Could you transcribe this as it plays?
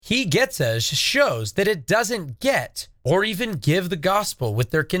He Gets Us shows that it doesn't get or even give the gospel with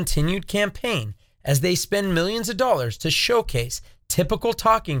their continued campaign as they spend millions of dollars to showcase typical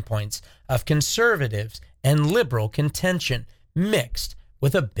talking points of conservatives and liberal contention mixed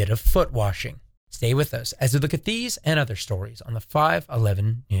with a bit of foot washing. Stay with us as we look at these and other stories on the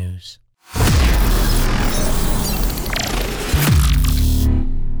 511 News.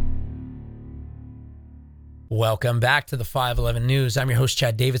 Welcome back to the 511 News. I'm your host,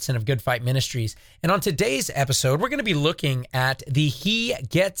 Chad Davidson of Good Fight Ministries. And on today's episode, we're going to be looking at the He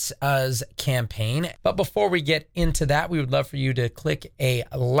Gets Us campaign. But before we get into that, we would love for you to click a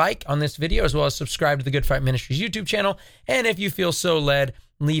like on this video, as well as subscribe to the Good Fight Ministries YouTube channel. And if you feel so led,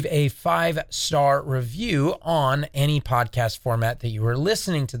 leave a 5-star review on any podcast format that you are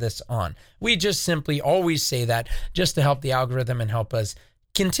listening to this on. We just simply always say that just to help the algorithm and help us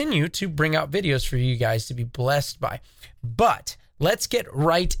continue to bring out videos for you guys to be blessed by. But let's get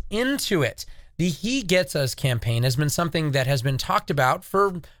right into it. The He Gets Us campaign has been something that has been talked about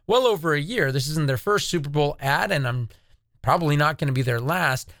for well over a year. This isn't their first Super Bowl ad, and I'm probably not going to be their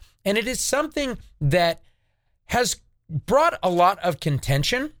last. And it is something that has brought a lot of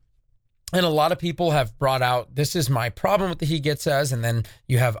contention. And a lot of people have brought out, this is my problem with the He Gets Us. And then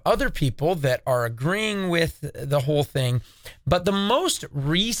you have other people that are agreeing with the whole thing. But the most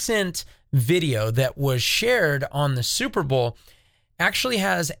recent video that was shared on the Super Bowl actually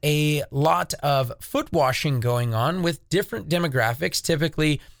has a lot of foot washing going on with different demographics,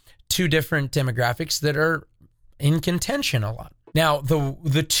 typically two different demographics that are in contention a lot. Now,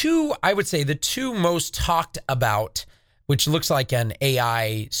 the two most talked about, which looks like an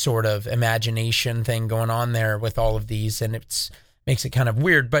AI sort of imagination thing going on there with all of these, and it makes it kind of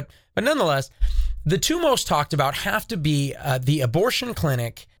weird. But nonetheless, the two most talked about have to be the abortion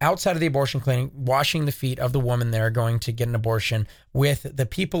clinic, outside of the abortion clinic, washing the feet of the woman there going to get an abortion, with the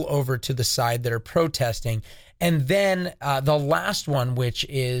people over to the side that are protesting. And then the last one, which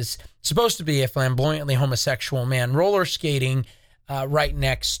is supposed to be a flamboyantly homosexual man roller skating right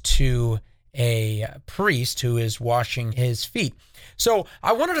next to a priest who is washing his feet. So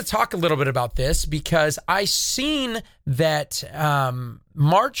I wanted to talk a little bit about this because I seen that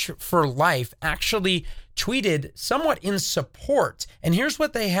March for Life actually tweeted somewhat in support. And here's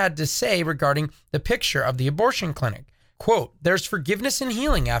what they had to say regarding the picture of the abortion clinic. Quote, "There's forgiveness and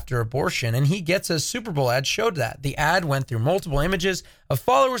healing after abortion, and He Gets Us Super Bowl ad showed that. The ad went through multiple images of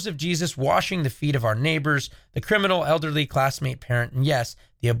followers of Jesus washing the feet of our neighbors, the criminal, elderly, classmate, parent, and yes,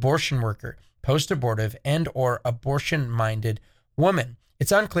 the abortion worker, post-abortive, and or abortion-minded woman.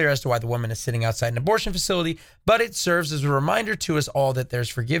 It's unclear as to why the woman is sitting outside an abortion facility, but it serves as a reminder to us all that there's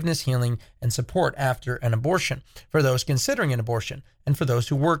forgiveness, healing, and support after an abortion, for those considering an abortion, and for those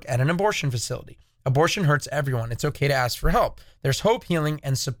who work at an abortion facility. Abortion hurts everyone. It's okay to ask for help. There's hope, healing,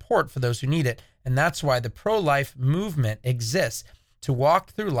 and support for those who need it, and that's why the pro-life movement exists, to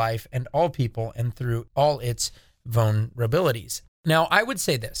walk through life and all people and through all its vulnerabilities." Now, I would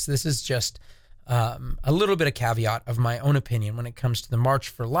say this is just a little bit of caveat of my own opinion when it comes to the March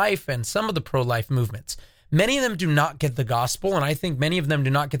for Life and some of the pro-life movements. Many of them do not get the gospel, and I think many of them do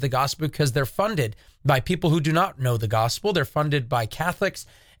not get the gospel because they're funded by people who do not know the gospel. They're funded by Catholics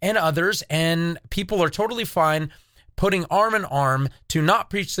and others, and people are totally fine putting arm in arm to not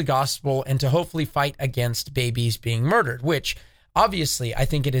preach the gospel and to hopefully fight against babies being murdered, which obviously I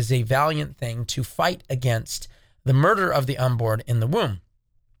think it is a valiant thing to fight against the murder of the unborn in the womb.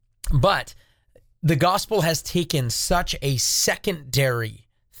 But the gospel has taken such a secondary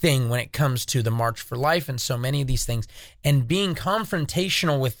thing when it comes to the March for Life and so many of these things, and being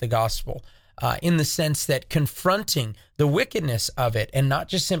confrontational with the gospel in the sense that confronting the wickedness of it and not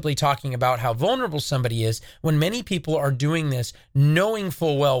just simply talking about how vulnerable somebody is, when many people are doing this knowing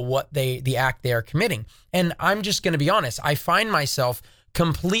full well what the act they are committing. And I'm just going to be honest, I find myself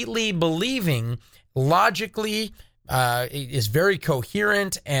completely believing logically, is very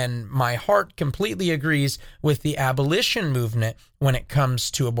coherent, and my heart completely agrees with the abolition movement when it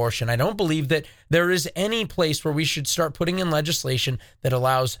comes to abortion. I don't believe that there is any place where we should start putting in legislation that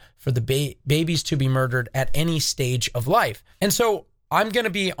allows for the babies to be murdered at any stage of life. And so I'm going to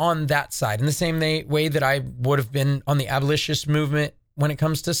be on that side in the same way that I would have been on the abolitionist movement when it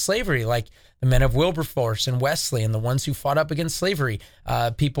comes to slavery, like the men of Wilberforce and Wesley and the ones who fought up against slavery,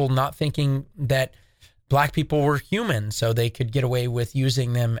 people not thinking that Black people were human, so they could get away with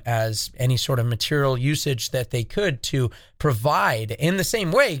using them as any sort of material usage that they could to provide. In the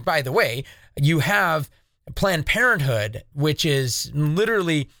same way, by the way, you have Planned Parenthood, which is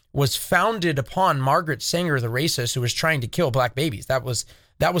literally was founded upon Margaret Sanger, the racist who was trying to kill Black babies. That was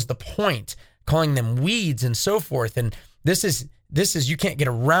the point, calling them weeds and so forth. And this is you can't get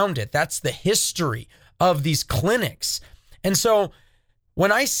around it. That's the history of these clinics. And so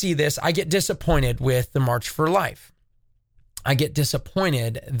when I see this, I get disappointed with the March for Life. I get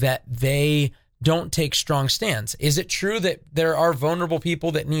disappointed that they don't take strong stands. Is it true that there are vulnerable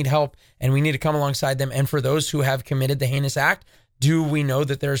people that need help and we need to come alongside them? And for those who have committed the heinous act, do we know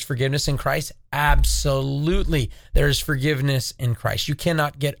that there's forgiveness in Christ? Absolutely. There's forgiveness in Christ. You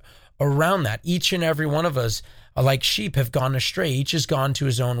cannot get around that. Each and every one of us, like sheep, have gone astray. Each has gone to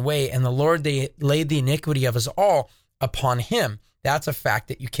his own way. And the Lord, they laid the iniquity of us all upon him. That's a fact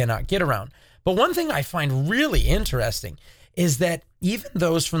that you cannot get around. But one thing I find really interesting is that even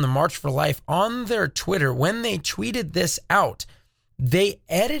those from the March for Life on their Twitter, when they tweeted this out, they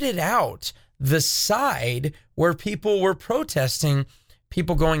edited out the side where people were protesting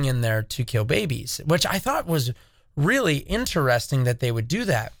people going in there to kill babies, which I thought was really interesting that they would do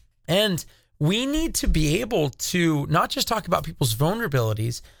that. And we need to be able to not just talk about people's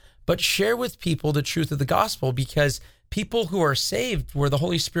vulnerabilities, but share with people the truth of the gospel, because people who are saved, where the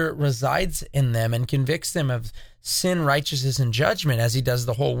Holy Spirit resides in them and convicts them of sin, righteousness, and judgment, as he does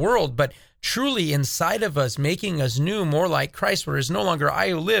the whole world, but truly inside of us, making us new, more like Christ, where it is no longer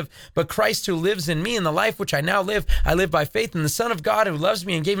I who live, but Christ who lives in me. In the life which I now live, I live by faith in the Son of God who loves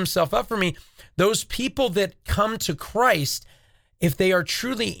me and gave himself up for me. Those people that come to Christ, if they are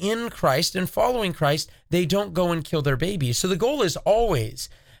truly in Christ and following Christ, they don't go and kill their babies. So the goal is always,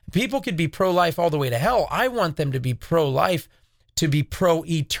 people could be pro-life all the way to hell. I want them to be pro-life, to be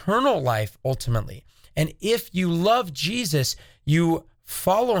pro-eternal life ultimately. And if you love Jesus, you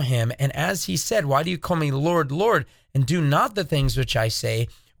follow him. And as he said, why do you call me Lord, Lord, and do not the things which I say?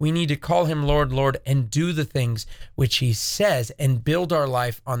 We need to call him Lord, Lord, and do the things which he says, and build our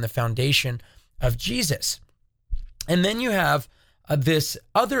life on the foundation of Jesus. And then you have this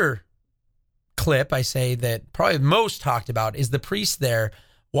other clip, I say, that probably most talked about is the priest there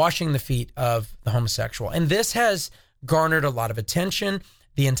washing the feet of the homosexual. And this has garnered a lot of attention.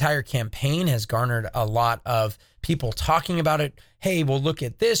 The entire campaign has garnered a lot of people talking about it. Hey, well, look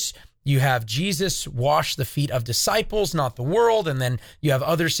at this. You have Jesus wash the feet of disciples, not the world. And then you have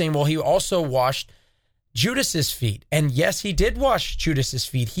others saying, well, he also washed Judas's feet. And yes, he did wash Judas's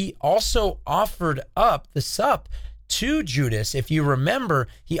feet. He also offered up the sup to Judas. If you remember,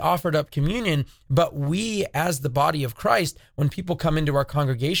 he offered up communion. But we, as the body of Christ, when people come into our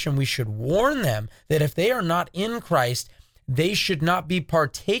congregation, we should warn them that if they are not in Christ, they should not be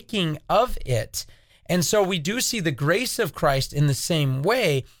partaking of it. And so we do see the grace of Christ in the same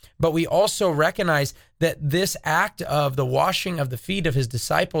way, but we also recognize that this act of the washing of the feet of his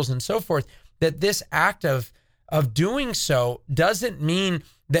disciples and so forth, that this act of doing so doesn't mean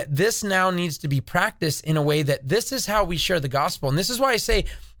that this now needs to be practiced in a way that this is how we share the gospel. And this is why I say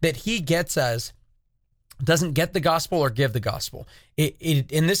that he gets us, doesn't get the gospel or give the gospel.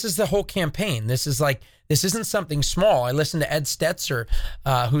 And this is the whole campaign. This isn't something small. I listened to Ed Stetzer,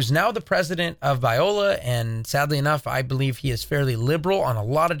 who's now the president of Biola, and sadly enough, I believe he is fairly liberal on a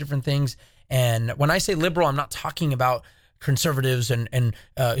lot of different things. And when I say liberal, I'm not talking about conservatives and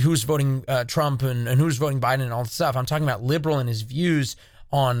who's voting Trump and who's voting Biden and all that stuff. I'm talking about liberal in his views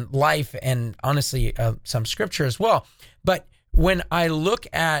on life and honestly some scripture as well. But when I look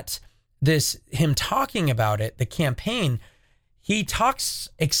at him talking about it, the campaign, he talks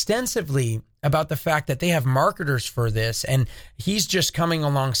extensively about the fact that they have marketers for this, and he's just coming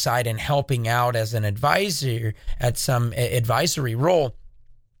alongside and helping out as an advisor at some advisory role.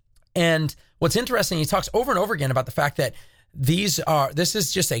 And what's interesting, he talks over and over again about the fact that this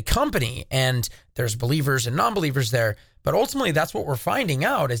is just a company and there's believers and non-believers there. But ultimately, that's what we're finding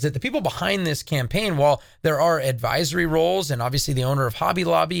out, is that the people behind this campaign, while there are advisory roles, and obviously the owner of Hobby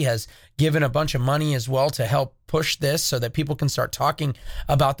Lobby has given a bunch of money as well to help push this so that people can start talking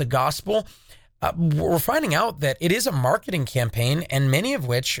about the gospel, we're finding out that it is a marketing campaign, and many of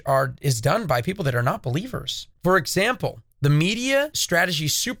which is done by people that are not believers. For example, the media strategy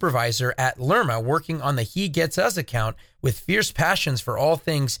supervisor at Lerma, working on the He Gets Us account with fierce passions for all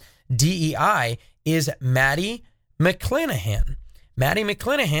things DEI, is Maddie McClanahan. Maddie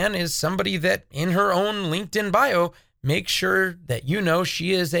McClanahan is somebody that in her own LinkedIn bio makes sure that you know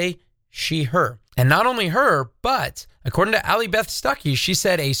she is a she, her. And not only her, but according to Allie Beth Stuckey, she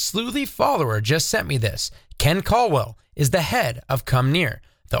said a Sleuthy follower just sent me this. Ken Caldwell is the head of Come Near,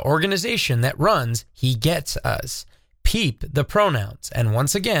 the organization that runs He Gets Us. Peep the pronouns. And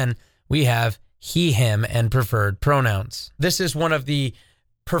once again, we have he, him, and preferred pronouns. This is one of the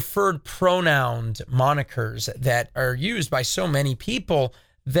preferred pronoun monikers that are used by so many people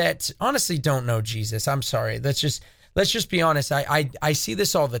that honestly don't know Jesus. I'm sorry. Let's just be honest. I see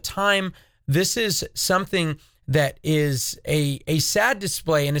this all the time. This is something that is a sad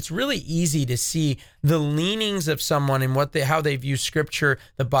display, and it's really easy to see the leanings of someone and how they view Scripture,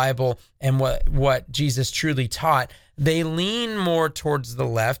 the Bible, and what Jesus truly taught. They lean more towards the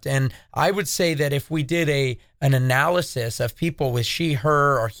left, and I would say that if we did an analysis of people with she,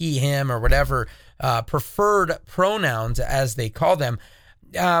 her, or he, him, or whatever preferred pronouns as they call them,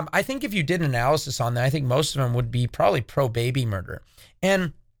 I think if you did an analysis on that, I think most of them would be probably pro-baby murder.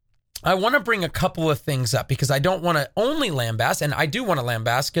 And I want to bring a couple of things up because I don't want to only lambast, and I do want to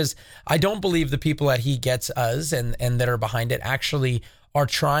lambast because I don't believe the people at He Gets Us and that are behind it actually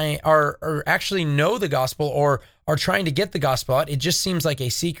are actually know the gospel or are trying to get the gospel out. It just seems like a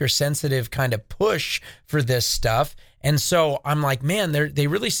seeker-sensitive kind of push for this stuff. And so I'm like, man, they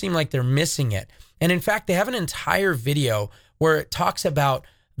really seem like they're missing it. And in fact, they have an entire video where it talks about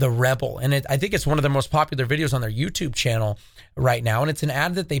the rebel. And I think it's one of the most popular videos on their YouTube channel right now. And it's an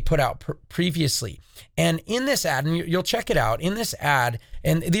ad that they put out previously. And in this ad, and you'll check it out, in this ad,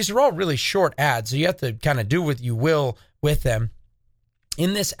 and these are all really short ads, so you have to kind of do what you will with them.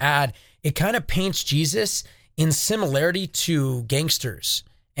 In this ad, it kind of paints Jesus in similarity to gangsters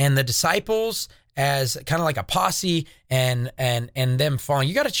and the disciples as kind of like a posse and them following.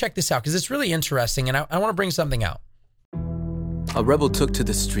 You got to check this out because it's really interesting, and I want to bring something out. A rebel took to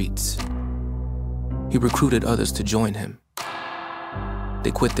the streets. He recruited others to join him.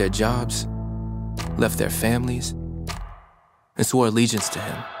 They quit their jobs, left their families, and swore allegiance to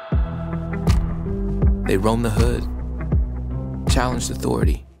him. They roamed the hood, challenged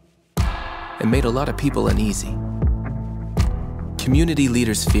authority, and made a lot of people uneasy. Community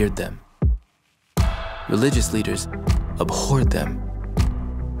leaders feared them. Religious leaders abhorred them.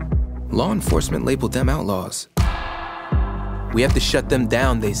 Law enforcement labeled them outlaws. We have to shut them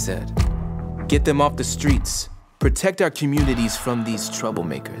down, they said. Get them off the streets. Protect our communities from these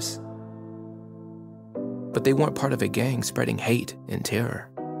troublemakers. But they weren't part of a gang spreading hate and terror.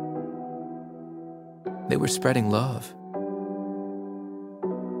 They were spreading love.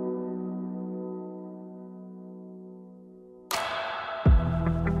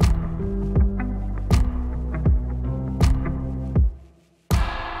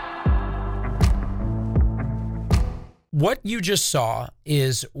 What you just saw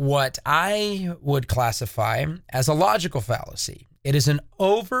is what I would classify as a logical fallacy. It is an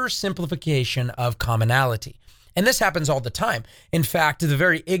oversimplification of commonality. And this happens all the time. In fact, the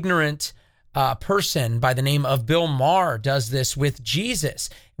very ignorant person by the name of Bill Maher does this with Jesus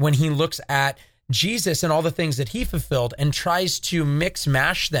when he looks at Jesus and all the things that he fulfilled and tries to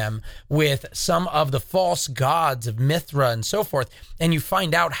mash them with some of the false gods of Mithra and so forth. And you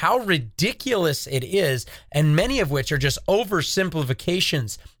find out how ridiculous it is, and many of which are just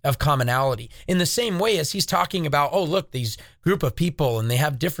oversimplifications of commonality. In the same way as he's talking about, oh, look, these group of people and they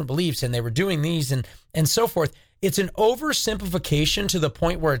have different beliefs and they were doing these and so forth. It's an oversimplification to the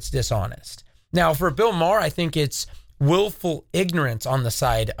point where it's dishonest. Now, for Bill Maher, I think it's willful ignorance on the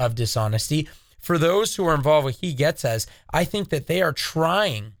side of dishonesty. For those who are involved with He Gets Us, I think that they are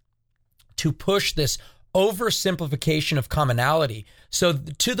trying to push this oversimplification of commonality. So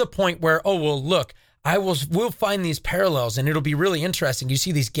to the point where, oh, well, look, we'll find these parallels and it'll be really interesting. You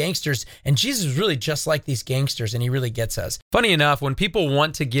see these gangsters and Jesus is really just like these gangsters and He really gets us. Funny enough, when people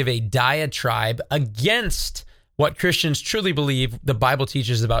want to give a diatribe against what Christians truly believe the Bible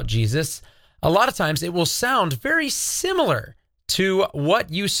teaches about Jesus, a lot of times it will sound very similar to what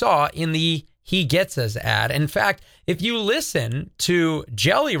you saw in the He Gets Us ad. In fact, if you listen to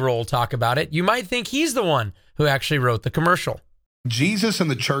Jelly Roll talk about it, you might think he's the one who actually wrote the commercial. Jesus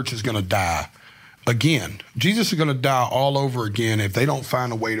and the church is going to die again. Jesus is going to die all over again if they don't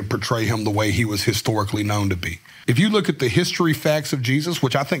find a way to portray him the way he was historically known to be. If you look at the history facts of Jesus,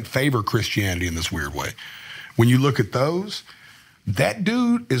 which I think favor Christianity in this weird way, when you look at those, that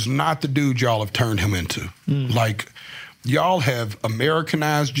dude is not the dude y'all have turned him into. Like, y'all have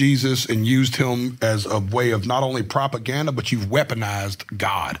Americanized Jesus and used him as a way of not only propaganda, but you've weaponized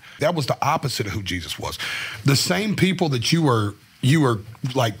God. That was the opposite of who Jesus was. The same people that you were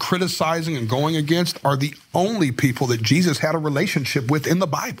like criticizing and going against are the only people that Jesus had a relationship with in the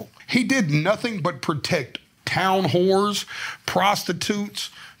Bible. He did nothing but protect town whores, prostitutes,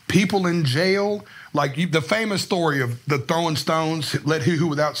 people in jail. Like the famous story of the throwing stones, let he who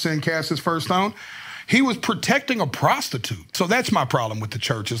without sin cast his first stone. He was protecting a prostitute. So that's my problem with the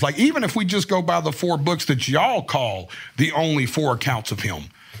churches. Like, even if we just go by the 4 books that y'all call the only 4 accounts of him,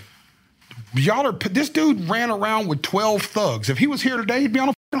 this dude ran around with 12 thugs. If he was here today, he'd be on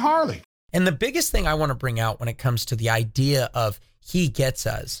a fucking Harley. And the biggest thing I want to bring out when it comes to the idea of He Gets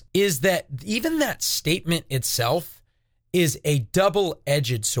Us is that even that statement itself is a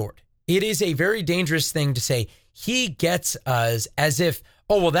double-edged sword. It is a very dangerous thing to say, he gets us, as if,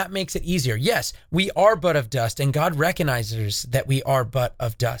 oh, well, that makes it easier. Yes, we are but of dust, and God recognizes that we are but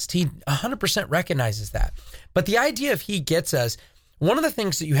of dust. He 100% recognizes that. But the idea of he gets us, one of the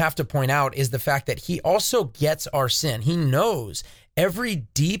things that you have to point out is the fact that he also gets our sin. He knows every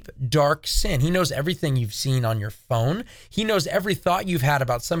deep, dark sin. He knows everything you've seen on your phone. He knows every thought you've had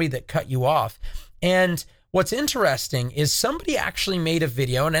about somebody that cut you off. And what's interesting is somebody actually made a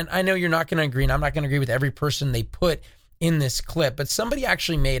video, and I know you're not going to agree, and I'm not going to agree with every person they put in this clip, but somebody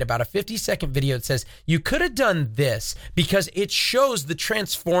actually made about a 50-second video that says, you could have done this, because it shows the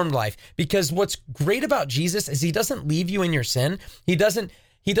transformed life. Because what's great about Jesus is he doesn't leave you in your sin. He doesn't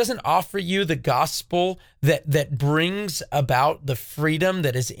offer you the gospel that brings about the freedom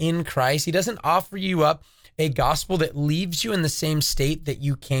that is in Christ. He doesn't offer you up a gospel that leaves you in the same state that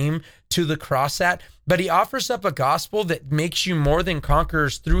you came to the cross at, but he offers up a gospel that makes you more than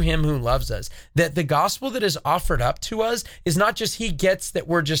conquerors through him who loves us. That the gospel that is offered up to us is not just he gets that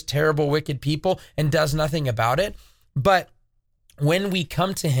we're just terrible, wicked people and does nothing about it, but when we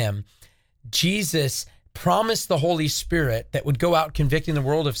come to him, Jesus promised the Holy Spirit that would go out convicting the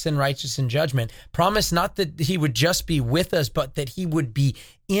world of sin, righteousness, and judgment. Promised not that he would just be with us, but that he would be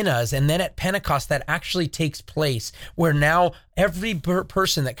in us. And then at Pentecost, that actually takes place, where now every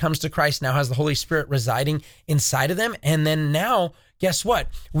person that comes to Christ now has the Holy Spirit residing inside of them. And then now, guess what?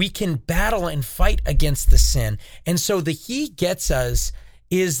 We can battle and fight against the sin. And so the he gets us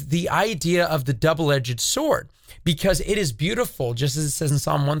is the idea of the double-edged sword, because it is beautiful, just as it says in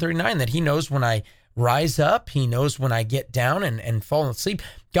Psalm 139, that he knows when I rise up, he knows when I get down and fall asleep.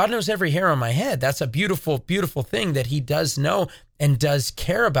 God knows every hair on my head. That's a beautiful, beautiful thing, that he does know and does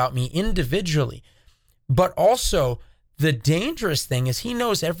care about me individually. But also the dangerous thing is he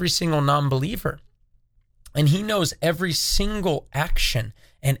knows every single non-believer, and he knows every single action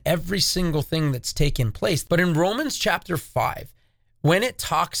and every single thing that's taken place. But in Romans chapter 5, when it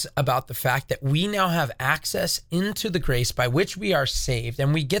talks about the fact that we now have access into the grace by which we are saved,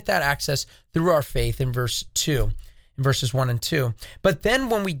 and we get that access through our faith in verses 1 and 2. But then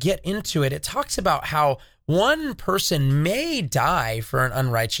when we get into it, it talks about how one person may die for an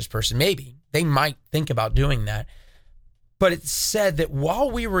unrighteous person. Maybe they might think about doing that. But it said that while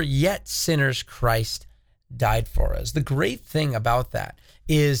we were yet sinners, Christ died for us. The great thing about that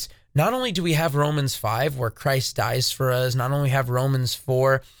is, not only do we have Romans 5 where Christ dies for us, not only have Romans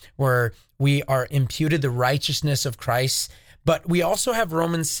 4 where we are imputed the righteousness of Christ, but we also have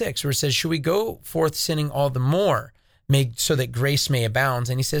Romans 6 where it says, should we go forth sinning all the more, so that grace may abound?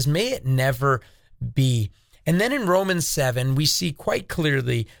 And he says, may it never be. And then in Romans 7, we see quite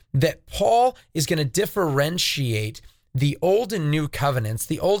clearly that Paul is going to differentiate the old and new covenants.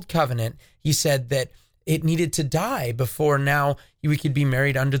 The old covenant, he said that it needed to die before now we could be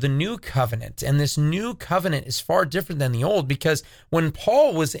married under the new covenant. And this new covenant is far different than the old, because when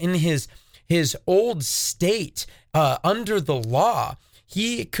Paul was in his old state under the law,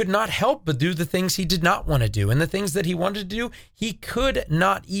 he could not help but do the things he did not want to do. And the things that he wanted to do, he could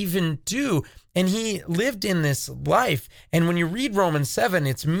not even do. And he lived in this life. And when you read Romans 7,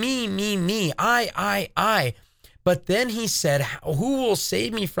 it's me, I. But then he said, who will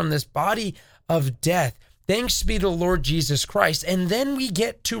save me from this body of death? Thanks be to the Lord Jesus Christ. And then we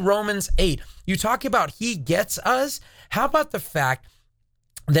get to Romans 8. You talk about he gets us. How about the fact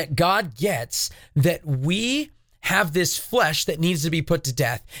that God gets that we have this flesh that needs to be put to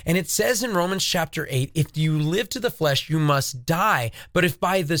death? And it says in Romans chapter 8, if you live to the flesh, you must die. But if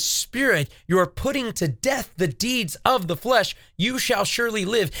by the Spirit you are putting to death the deeds of the flesh, you shall surely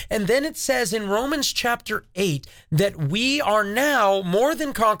live. And then it says in Romans chapter 8 that we are now more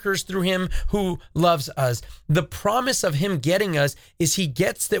than conquerors through him who loves us. The promise of him getting us is he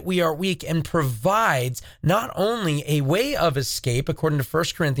gets that we are weak and provides not only a way of escape, according to 1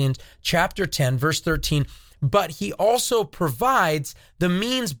 Corinthians chapter 10, verse 13, but he also provides the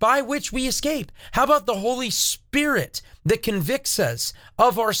means by which we escape. How about the Holy Spirit that convicts us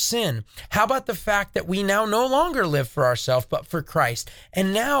of our sin? How about the fact that we now no longer live for ourselves, but for Christ?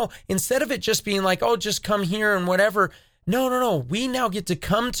 And now, instead of it just being like, oh, just come here and whatever, no. We now get to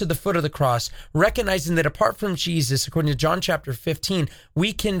come to the foot of the cross, recognizing that apart from Jesus, according to John chapter 15,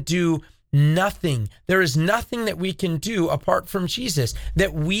 we can do nothing. There is nothing that we can do apart from Jesus,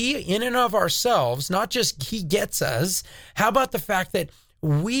 that we in and of ourselves, not just he gets us. How about the fact that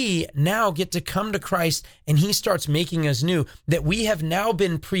we now get to come to Christ and he starts making us new, that we have now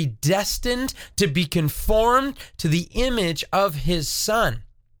been predestined to be conformed to the image of his Son.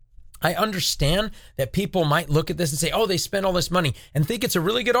 I understand that people might look at this and say, oh, they spent all this money, and think it's a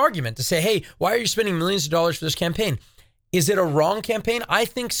really good argument to say, hey, why are you spending millions of dollars for this campaign? Is it a wrong campaign? I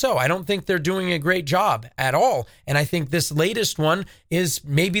think so. I don't think they're doing a great job at all. And I think this latest one is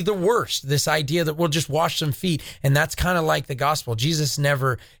maybe the worst. This idea that we'll just wash some feet. And that's kind of like the gospel. Jesus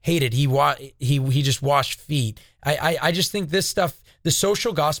never hated. He just washed feet. I just think this stuff, the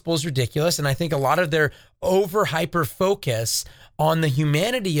social gospel is ridiculous. And I think a lot of their over hyper focus on the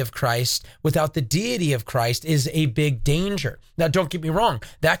humanity of Christ without the deity of Christ is a big danger. Now, don't get me wrong.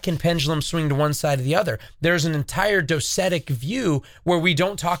 That can pendulum swing to one side or the other. There's an entire docetic view where we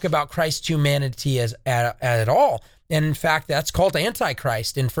don't talk about Christ's humanity at all. And in fact, that's called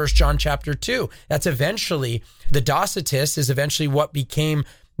Antichrist in 1 John chapter 2. That's eventually, the Docetists is eventually what became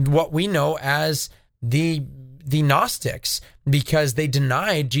what we know as the Gnostics, because they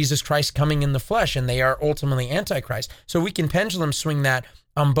denied Jesus Christ coming in the flesh, and they are ultimately Antichrist. So we can pendulum swing that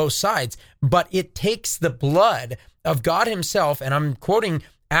on both sides, but it takes the blood of God himself, and I'm quoting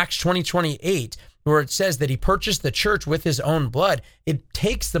Acts 20:28, where it says that he purchased the church with his own blood. It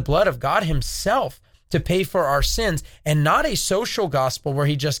takes the blood of God himself to pay for our sins, and not a social gospel where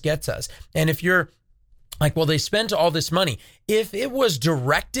he just gets us. And if you're like, well, they spent all this money. If it was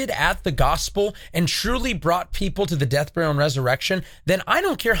directed at the gospel and truly brought people to the death, burial, and resurrection, then I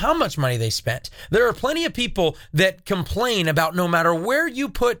don't care how much money they spent. There are plenty of people that complain about no matter where you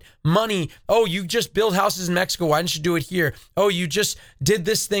put money. Oh, you just build houses in Mexico. Why didn't you do it here? Oh, you just did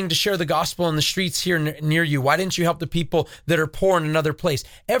this thing to share the gospel in the streets here near you. Why didn't you help the people that are poor in another place?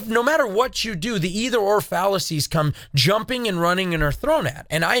 No matter what you do, the either or fallacies come jumping and running and are thrown at.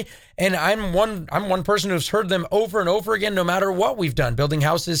 And I'm one person who's heard them over and over again, no matter what we've done, building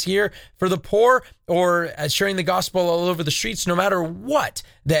houses here for the poor or sharing the gospel all over the streets, no matter what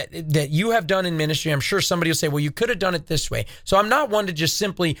that you have done in ministry. I'm sure somebody will say, well, you could have done it this way. So I'm not one to just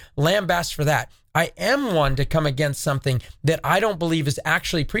simply lambaste for that. I am one to come against something that I don't believe is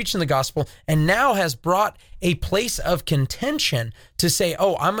actually preaching the gospel and now has brought a place of contention to say,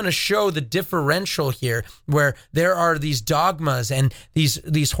 oh, I'm going to show the differential here where there are these dogmas and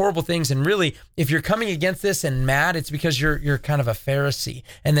these horrible things. And really, if you're coming against this and mad, it's because you're kind of a Pharisee,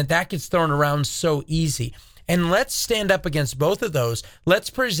 and that gets thrown around so easy. And let's stand up against both of those. Let's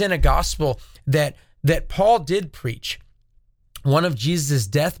present a gospel that Paul did preach. One of Jesus'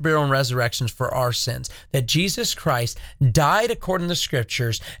 death, burial, and resurrections for our sins, that Jesus Christ died according to the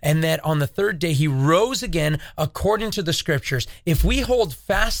scriptures, and that on the third day he rose again according to the scriptures. If we hold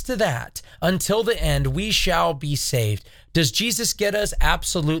fast to that until the end, we shall be saved. Does Jesus get us?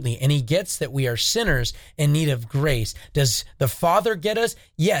 Absolutely. And he gets that we are sinners in need of grace. Does the Father get us?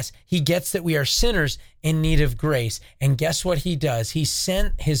 Yes, he gets that we are sinners in need of grace. And guess what he does? He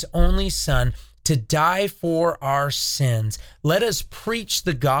sent his only Son to die for our sins. Let us preach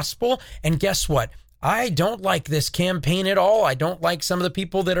the gospel. And guess what? I don't like this campaign at all. I don't like some of the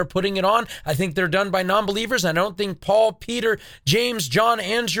people that are putting it on. I think they're done by non-believers. I don't think Paul, Peter, James, John,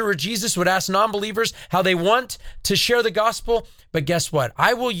 Andrew, or Jesus would ask non-believers how they want to share the gospel. But guess what?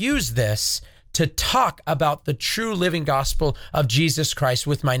 I will use this to talk about the true living gospel of Jesus Christ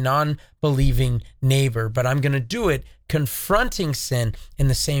with my non-believing neighbor. But I'm going to do it confronting sin in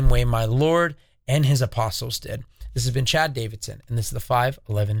the same way my Lord and his apostles did. This has been Chad Davidson, and this is the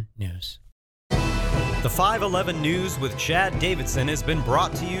 511 News. The 511 News with Chad Davidson has been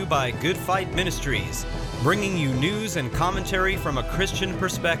brought to you by Good Fight Ministries, bringing you news and commentary from a Christian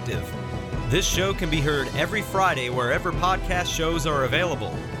perspective. This show can be heard every Friday wherever podcast shows are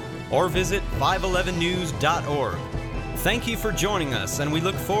available, or visit 511news.org. Thank you for joining us, and we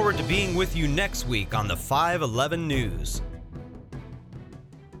look forward to being with you next week on the 511 News.